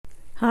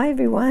Hi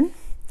everyone.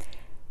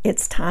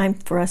 It's time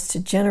for us to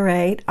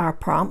generate our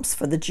prompts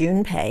for the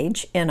June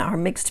page in our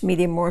Mixed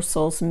Media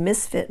Morsels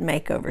Misfit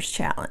Makeovers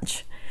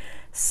challenge.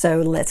 So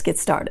let's get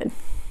started.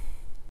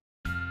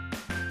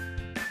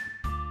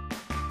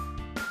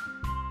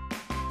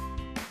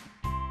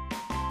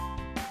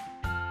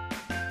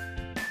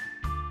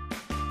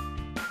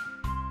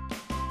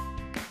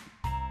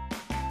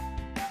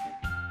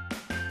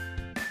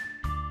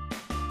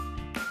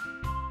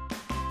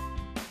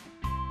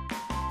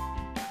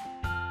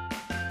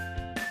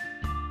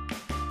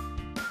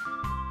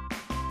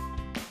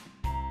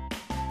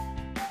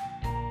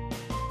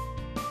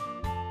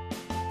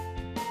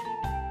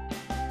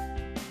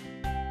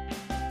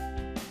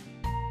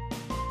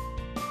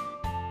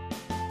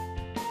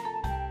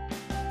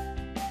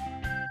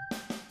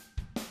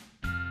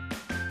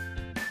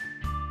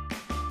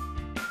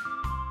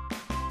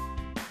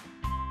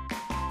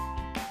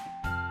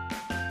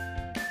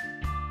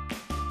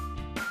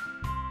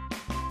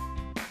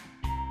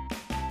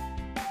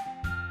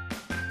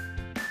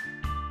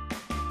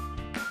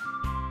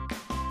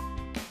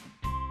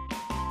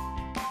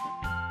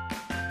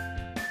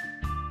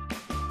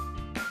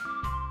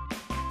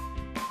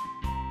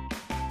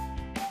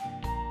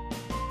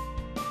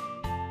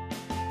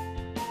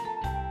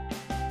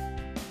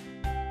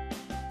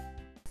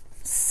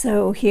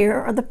 So here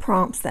are the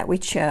prompts that we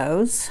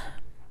chose.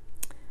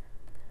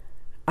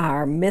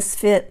 Our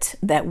misfit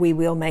that we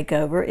will make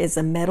over is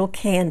a metal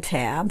can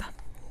tab.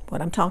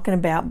 What I'm talking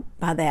about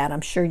by that,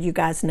 I'm sure you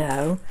guys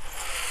know,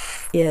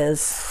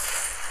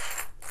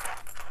 is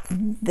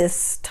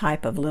this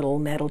type of little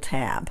metal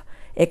tab.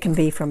 It can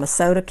be from a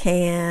soda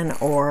can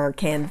or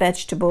canned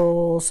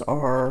vegetables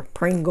or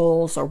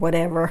Pringles or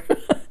whatever.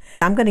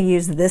 I'm going to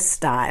use this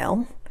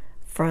style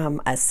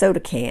from a soda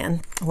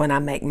can when I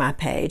make my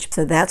page.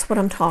 So that's what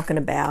I'm talking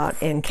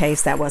about in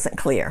case that wasn't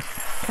clear,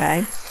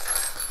 okay?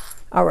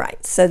 All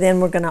right, so then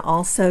we're gonna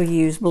also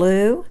use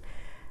blue,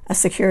 a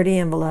security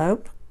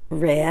envelope,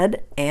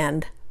 red,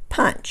 and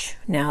punch.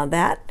 Now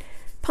that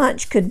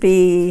punch could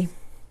be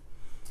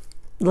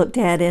looked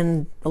at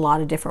in a lot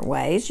of different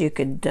ways. You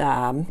could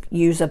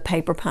use a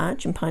paper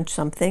punch and punch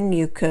something.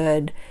 You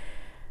could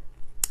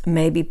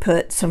maybe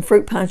put some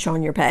fruit punch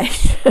on your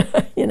page.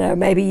 You know,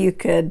 maybe you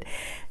could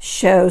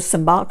show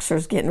some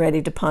boxers getting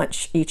ready to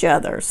punch each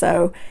other.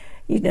 So,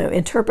 you know,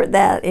 interpret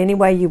that any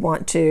way you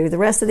want to. The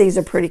rest of these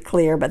are pretty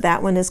clear, but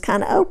that one is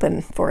kind of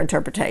open for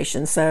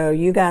interpretation. So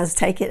you guys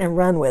take it and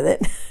run with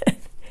it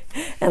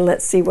and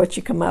let's see what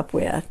you come up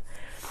with.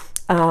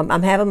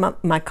 I'm having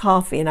my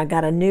coffee and I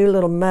got a new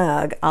little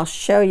mug. I'll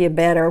show you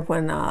better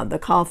when the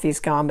coffee's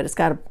gone, but it's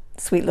got a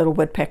sweet little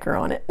woodpecker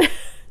on it.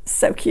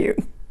 So cute.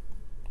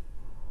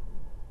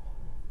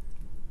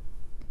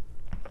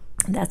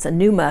 That's a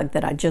new mug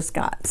that I just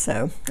got,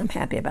 so I'm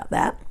happy about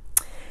that.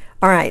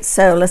 All right,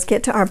 so let's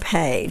get to our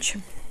page.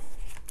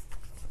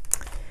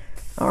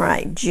 All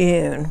right,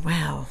 June,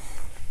 wow.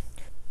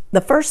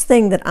 The first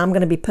thing that I'm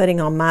going to be putting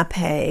on my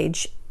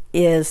page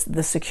is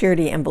the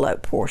security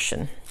envelope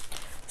portion.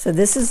 So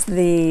this is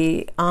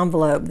the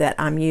envelope that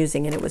I'm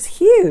using, and it was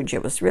huge.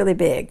 It was really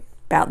big,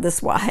 about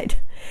this wide.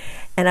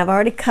 And I've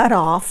already cut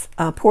off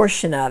a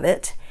portion of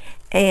it,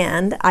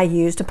 and I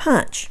used a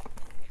punch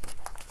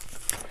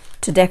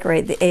to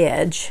decorate the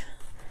edge.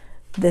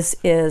 This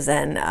is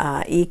an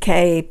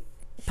EK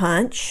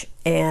punch,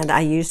 and I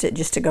used it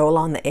just to go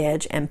along the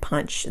edge and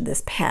punch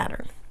this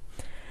pattern.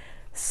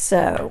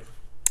 So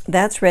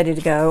that's ready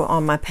to go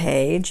on my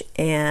page,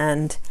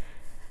 and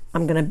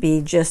I'm going to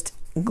be just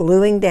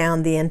gluing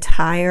down the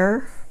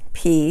entire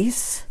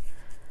piece,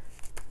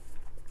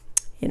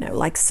 you know,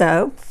 like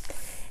so,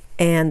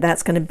 and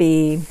that's going to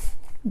be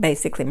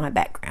basically my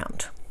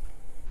background.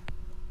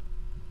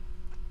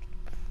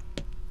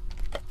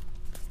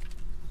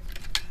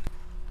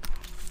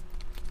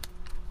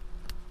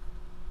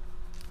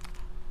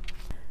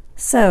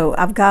 So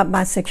I've got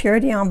my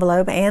security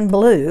envelope and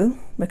blue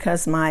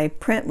because my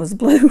print was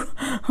blue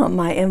on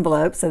my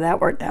envelope, so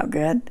that worked out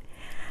good.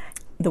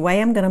 The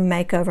way I'm going to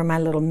make over my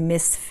little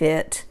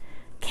misfit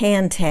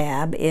can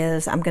tab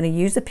is I'm going to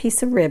use a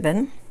piece of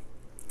ribbon,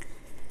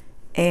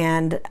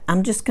 and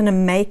I'm just going to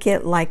make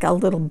it like a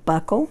little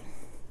buckle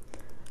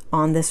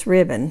on this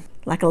ribbon,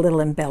 like a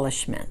little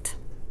embellishment.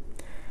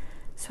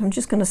 So I'm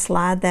just going to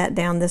slide that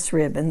down this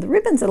ribbon. The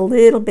ribbon's a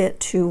little bit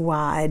too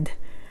wide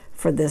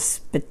for this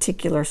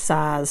particular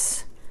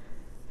size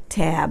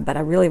tab, but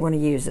I really want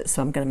to use it,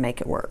 so I'm going to make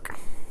it work.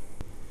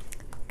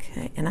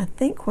 Okay, and I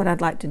think what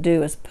I'd like to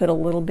do is put a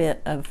little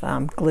bit of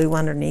glue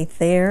underneath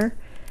there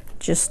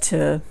just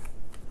to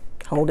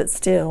hold it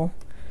still.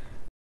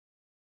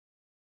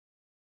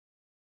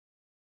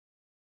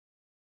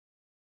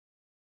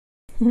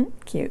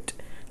 Cute.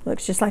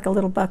 Looks just like a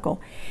little buckle.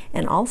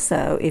 And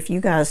also, if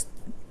you guys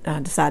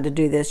decide to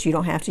do this, you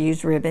don't have to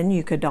use ribbon.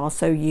 You could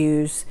also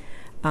use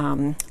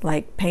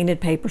like painted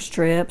paper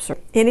strips or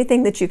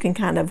anything that you can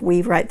kind of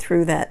weave right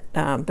through that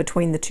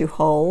between the two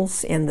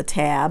holes in the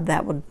tab.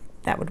 That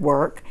would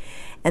work.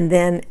 And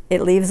then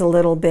it leaves a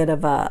little bit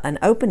of an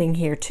opening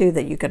here too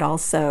that you could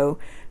also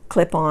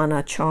clip on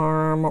a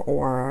charm,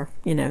 or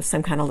you know,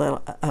 some kind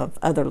of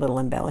other little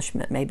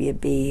embellishment, maybe a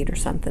bead or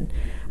something.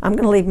 I'm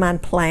going to leave mine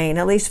plain,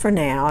 at least for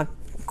now.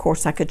 Of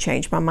course, I could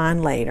change my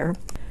mind later,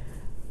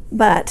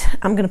 but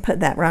I'm going to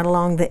put that right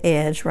along the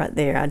edge right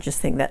there. I just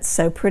think that's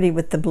so pretty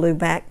with the blue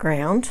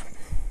background.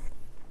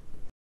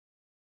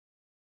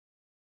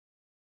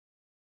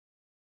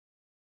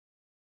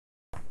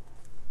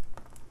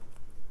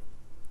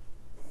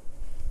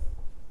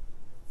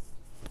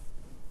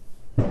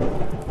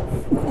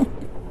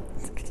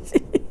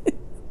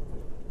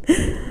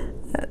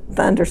 That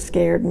thunder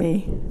scared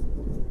me.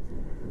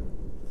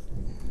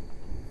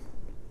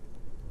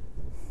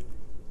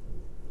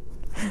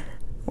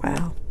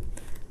 Wow.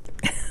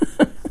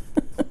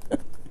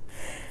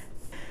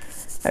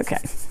 Okay,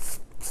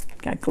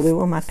 got glue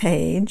on my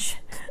page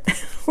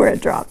where I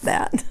dropped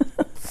that.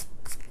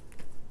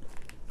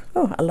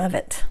 Oh, I love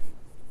it.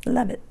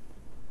 Love it.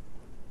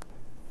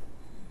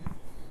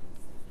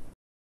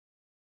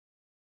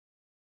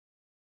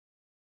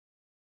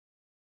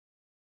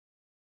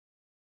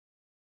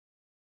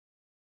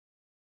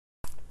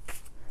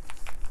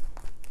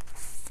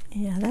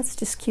 Yeah, that's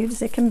just cute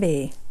as it can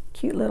be.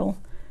 Cute little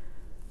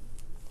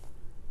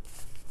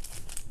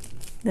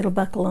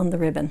buckle on the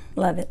ribbon.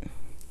 Love it.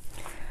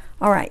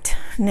 All right,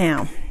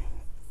 now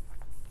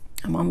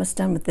I'm almost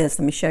done with this.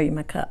 Let me show you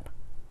my cup.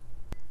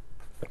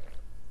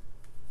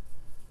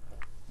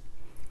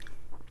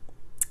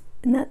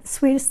 Isn't that the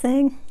sweetest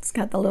thing? It's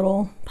got the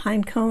little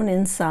pine cone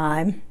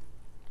inside,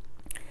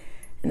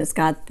 and it's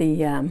got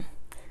the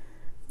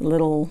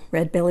little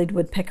red-bellied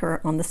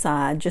woodpecker on the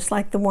side, just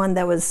like the one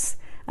that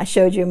I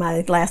showed you in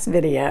my last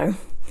video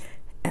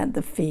at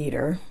the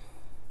feeder.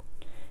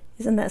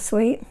 Isn't that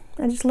sweet?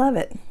 I just love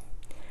it.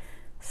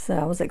 So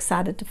I was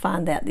excited to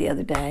find that the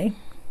other day.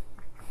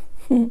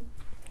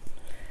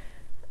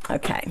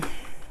 Okay.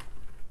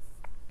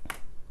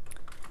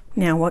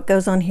 Now what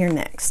goes on here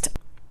next?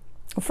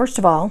 Well, first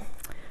of all,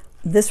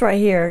 this right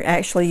here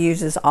actually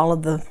uses all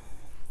of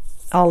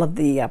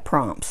the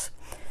prompts.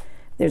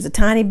 There's a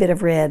tiny bit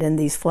of red in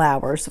these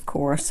flowers, of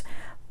course,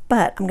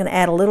 but I'm going to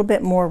add a little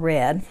bit more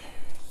red.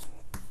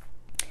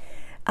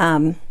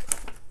 I'm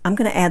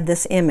going to add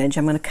this image.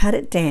 I'm going to cut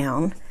it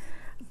down,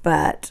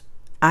 but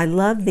I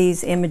love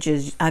these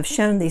images. I've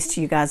shown these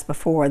to you guys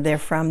before. They're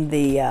from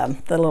the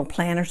little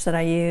planners that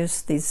I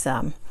use, these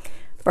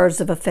Birds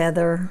of a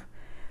Feather.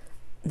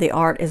 The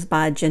art is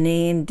by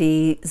Janine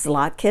D.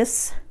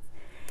 Zlatkis,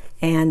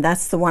 and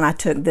that's the one I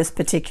took this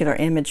particular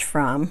image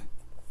from.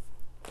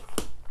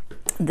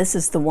 This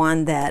is the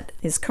one that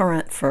is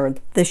current for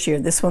this year.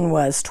 This one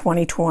was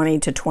 2020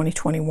 to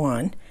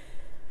 2021.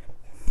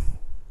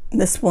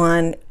 This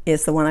one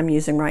is the one I'm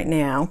using right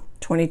now,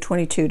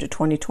 2022 to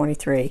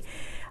 2023.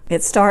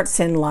 It starts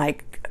in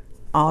like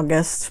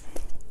August,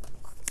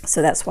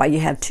 so that's why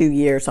you have 2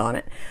 years on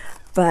it.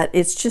 But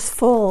it's just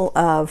full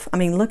of, I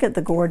mean, look at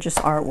the gorgeous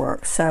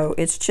artwork. So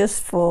it's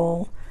just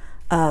full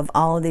of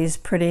all of these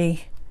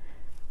pretty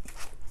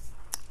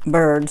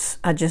birds.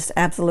 I just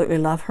absolutely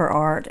love her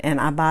art, and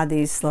I buy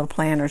these little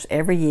planners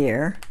every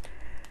year.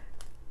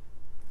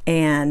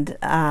 And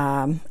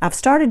I've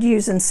started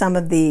using some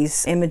of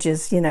these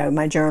images, you know,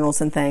 my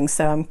journals and things.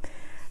 So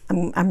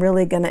I'm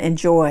really going to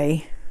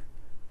enjoy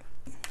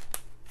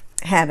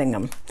having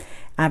them.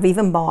 I've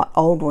even bought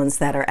old ones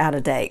that are out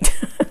of date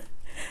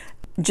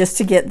just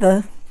to get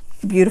the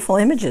beautiful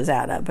images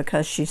out of,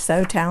 because she's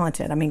so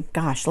talented. I mean,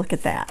 gosh, look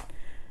at that.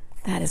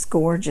 That is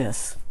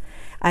gorgeous.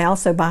 I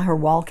also buy her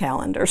wall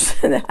calendars.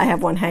 I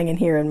have one hanging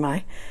here in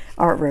my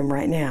art room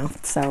right now.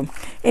 So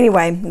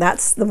anyway,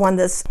 that's the one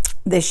that's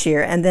this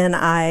year. And then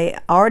I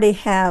already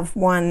have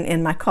one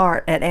in my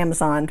cart at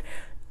Amazon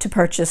to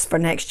purchase for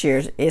next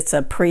year. It's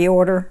a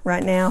pre-order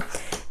right now,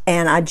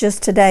 and I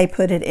just today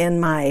put it in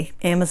my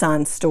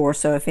Amazon store.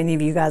 So if any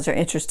of you guys are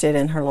interested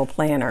in her little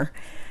planner,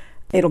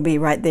 it'll be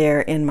right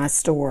there in my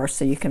store,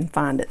 so you can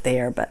find it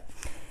there. But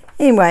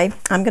anyway,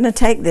 I'm going to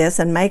take this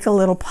and make a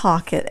little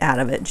pocket out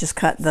of it. Just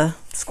cut the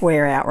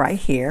square out right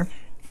here,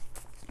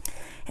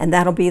 and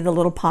that'll be the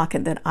little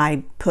pocket that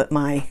I put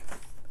my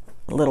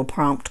little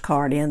prompt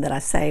card in that I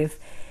save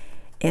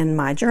in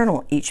my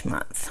journal each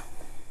month.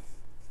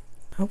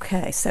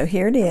 Okay, so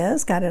here it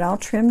is. Got it all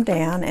trimmed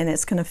down, and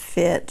it's going to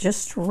fit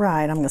just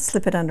right. I'm going to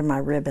slip it under my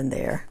ribbon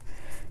there.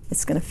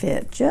 It's going to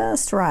fit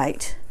just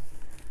right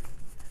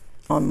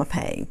on my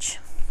page.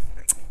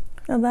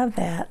 I love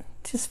that.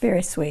 Just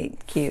very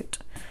sweet, cute.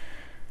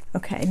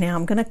 Okay, now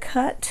I'm going to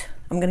cut.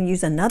 I'm going to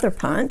use another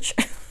punch,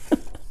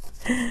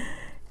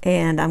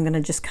 and I'm going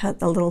to just cut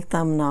the little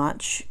thumb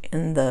notch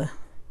in the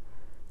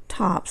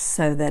top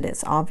so that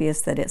it's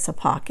obvious that it's a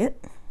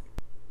pocket.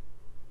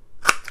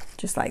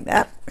 Just like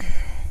that.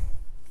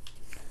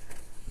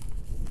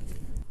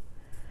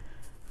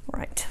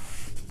 Right.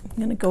 I'm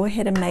going to go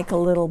ahead and make a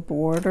little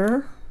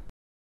border.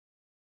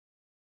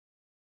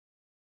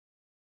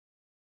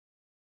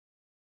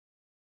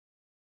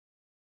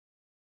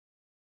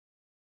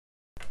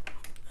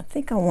 I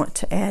think I want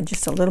to add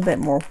just a little bit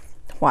more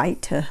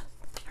white to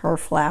her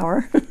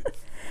flower.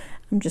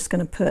 I'm just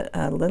going to put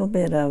a little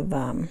bit of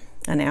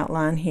an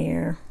outline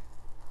here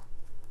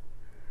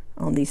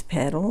on these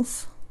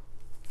petals,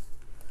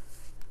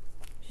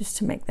 just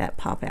to make that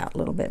pop out a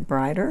little bit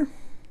brighter.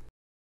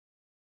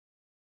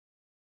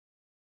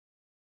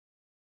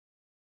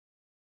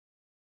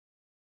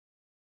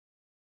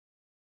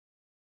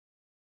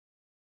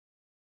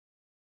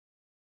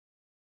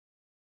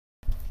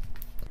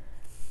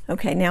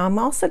 Okay, now I'm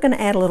also going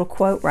to add a little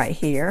quote right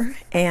here,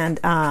 and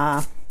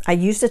I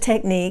used a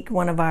technique,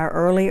 one of our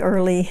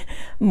early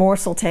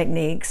morsel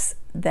techniques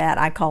that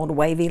I called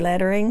wavy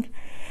lettering,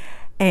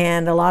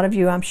 and a lot of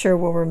you I'm sure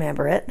will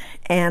remember it.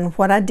 And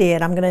what I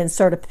did, I'm going to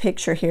insert a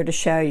picture here to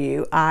show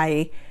you.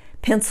 I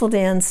penciled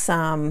in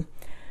some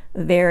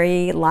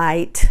very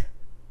light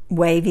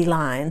wavy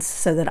lines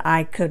so that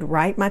I could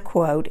write my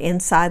quote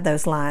inside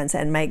those lines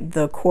and make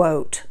the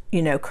quote,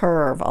 you know,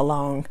 curve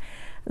along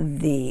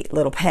the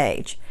little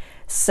page.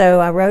 So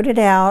I wrote it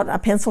out, I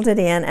penciled it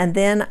in, and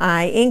then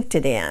I inked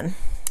it in.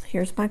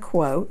 Here's my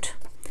quote.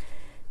 It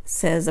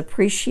says,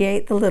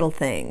 "Appreciate the little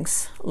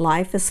things.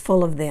 Life is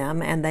full of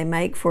them, and they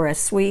make for a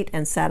sweet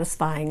and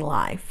satisfying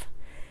life."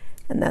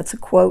 And that's a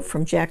quote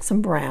from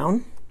Jackson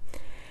Browne.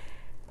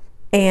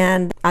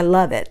 And I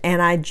love it.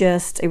 And I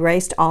just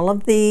erased all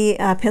of the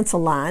pencil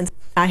lines.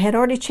 I had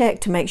already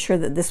checked to make sure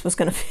that this was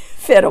going to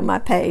fit on my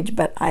page,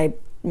 but I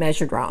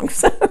measured wrong.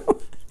 So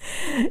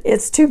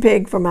it's too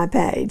big for my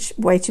page,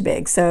 way too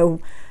big.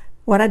 So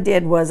what I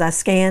did was I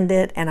scanned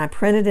it and I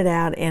printed it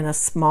out in a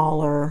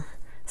smaller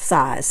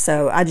size.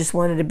 So I just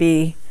wanted to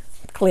be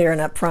clear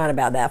and upfront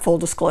about that, full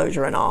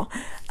disclosure and all.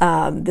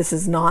 This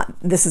is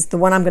the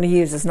one I'm going to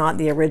use is not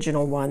the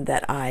original one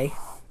that I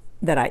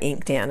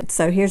inked in.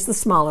 So here's the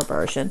smaller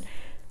version.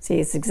 See,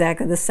 it's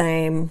exactly the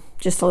same,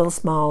 just a little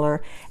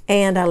smaller.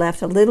 And I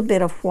left a little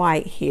bit of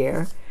white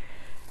here.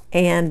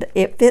 And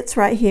it fits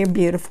right here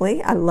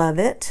beautifully. I love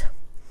it.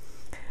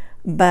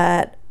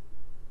 But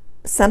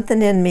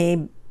something in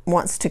me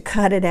wants to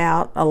cut it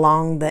out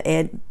along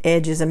the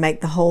edges and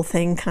make the whole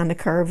thing kind of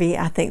curvy.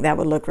 I think that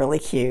would look really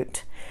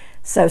cute.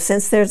 So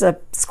since there's a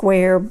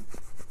square,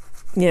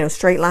 you know,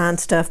 straight line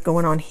stuff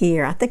going on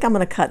here, I think I'm going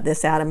to cut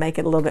this out and make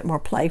it a little bit more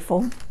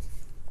playful.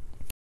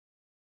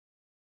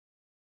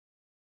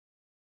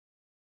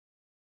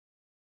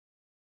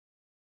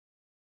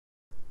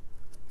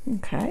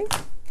 Okay.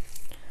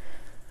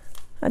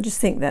 I just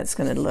think that's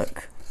going to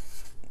look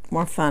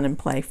more fun and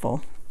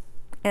playful.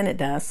 And it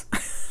does.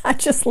 I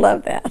just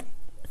love that.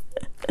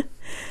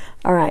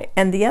 All right.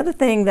 And the other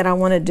thing that I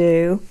want to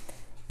do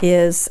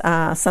is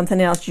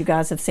something else you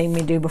guys have seen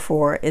me do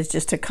before, is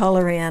just to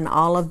color in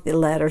all of the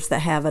letters that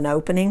have an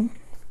opening.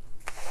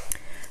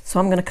 So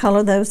I'm going to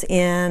color those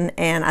in,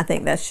 and I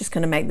think that's just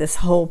going to make this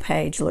whole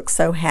page look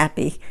so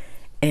happy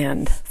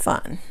and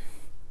fun.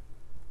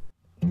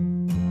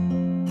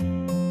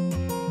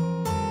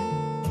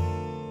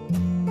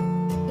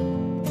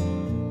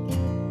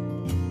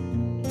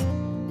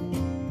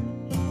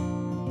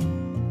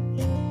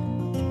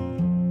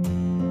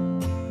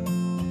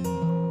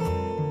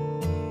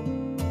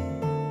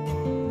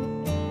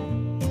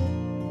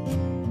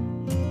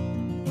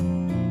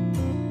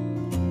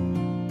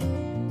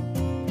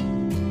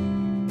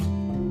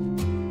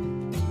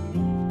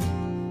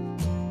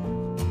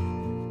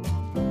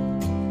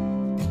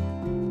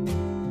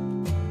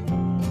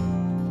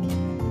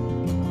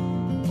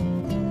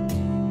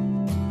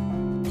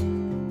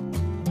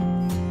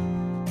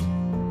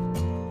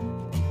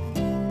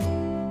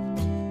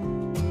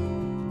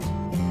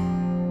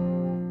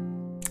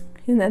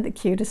 Isn't that the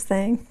cutest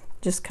thing?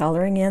 Just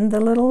coloring in the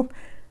little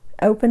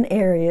open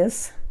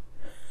areas.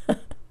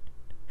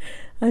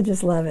 I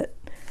just love it.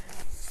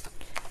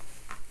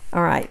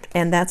 All right,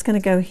 and that's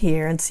going to go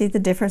here, and see the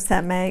difference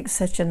that makes?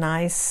 Such a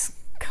nice,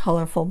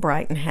 colorful,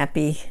 bright, and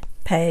happy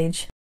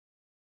page.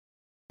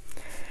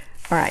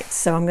 All right,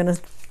 so I'm going to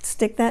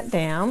stick that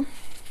down.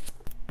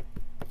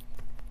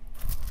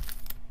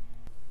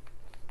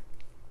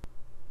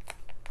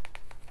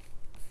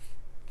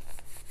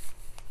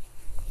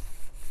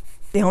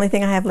 The only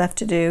thing I have left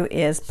to do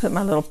is put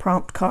my little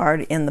prompt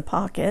card in the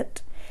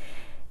pocket,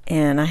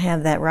 and I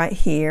have that right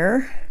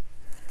here,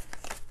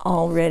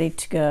 all ready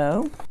to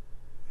go.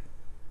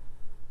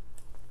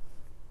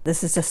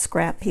 This is a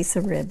scrap piece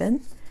of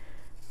ribbon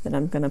that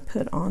I'm going to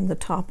put on the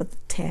top of the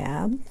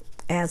tab,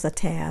 as a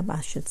tab,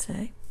 I should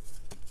say.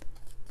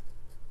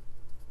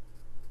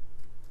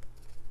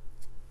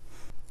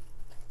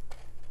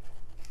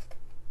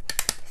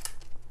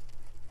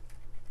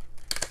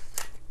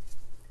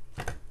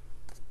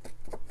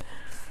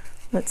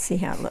 Let's see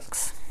how it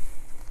looks.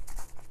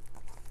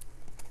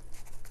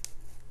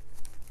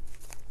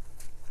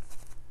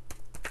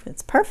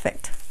 It's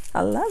perfect.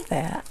 I love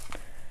that.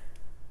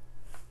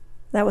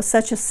 That was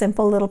such a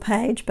simple little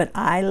page, but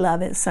I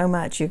love it so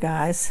much, you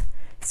guys.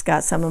 It's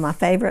got some of my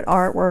favorite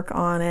artwork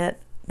on it,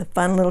 the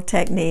fun little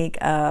technique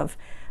of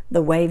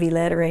the wavy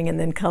lettering and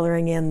then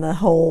coloring in the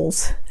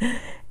holes,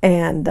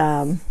 and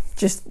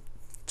just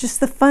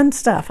the fun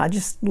stuff. I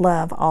just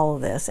love all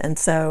of this. And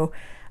so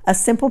a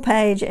simple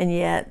page, and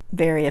yet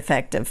very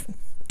effective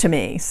to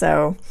me.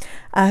 So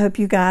I hope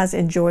you guys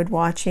enjoyed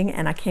watching,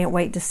 and I can't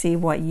wait to see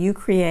what you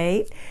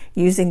create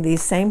using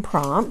these same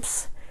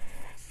prompts.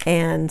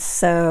 And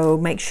so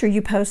make sure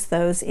you post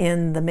those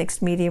in the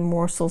Mixed Media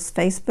Morsels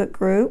Facebook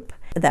group.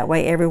 That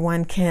way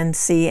everyone can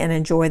see and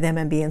enjoy them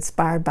and be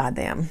inspired by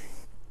them.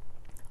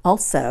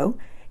 Also,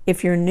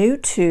 if you're new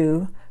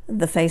to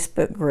the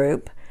Facebook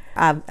group,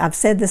 I've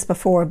said this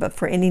before, but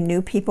for any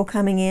new people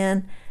coming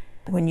in,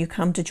 when you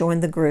come to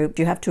join the group,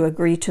 you have to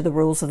agree to the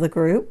rules of the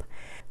group.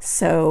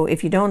 So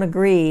if you don't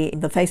agree,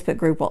 the Facebook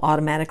group will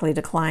automatically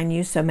decline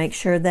you. So make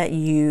sure that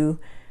you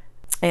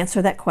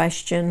answer that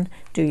question.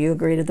 Do you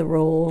agree to the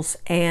rules?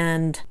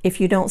 And if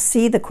you don't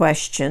see the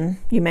question,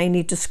 you may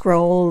need to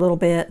scroll a little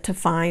bit to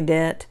find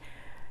it.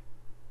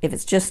 If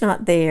it's just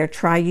not there,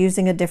 try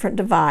using a different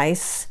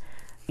device.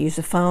 Use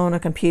a phone, a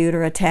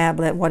computer, a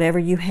tablet, whatever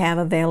you have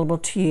available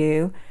to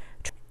you.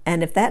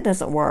 And if that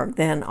doesn't work,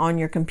 then on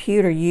your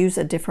computer, use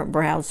a different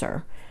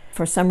browser.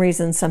 For some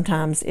reason,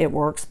 sometimes it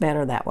works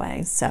better that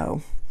way.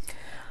 So,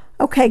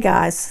 okay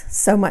guys,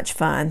 so much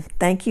fun.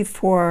 Thank you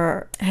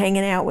for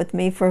hanging out with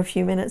me for a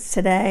few minutes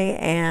today,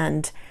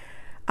 and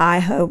I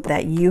hope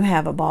that you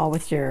have a ball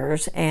with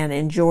yours and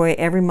enjoy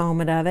every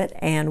moment of it,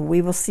 and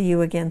we will see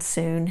you again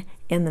soon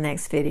in the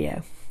next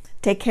video.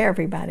 Take care,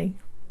 everybody.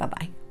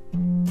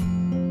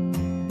 Bye-bye.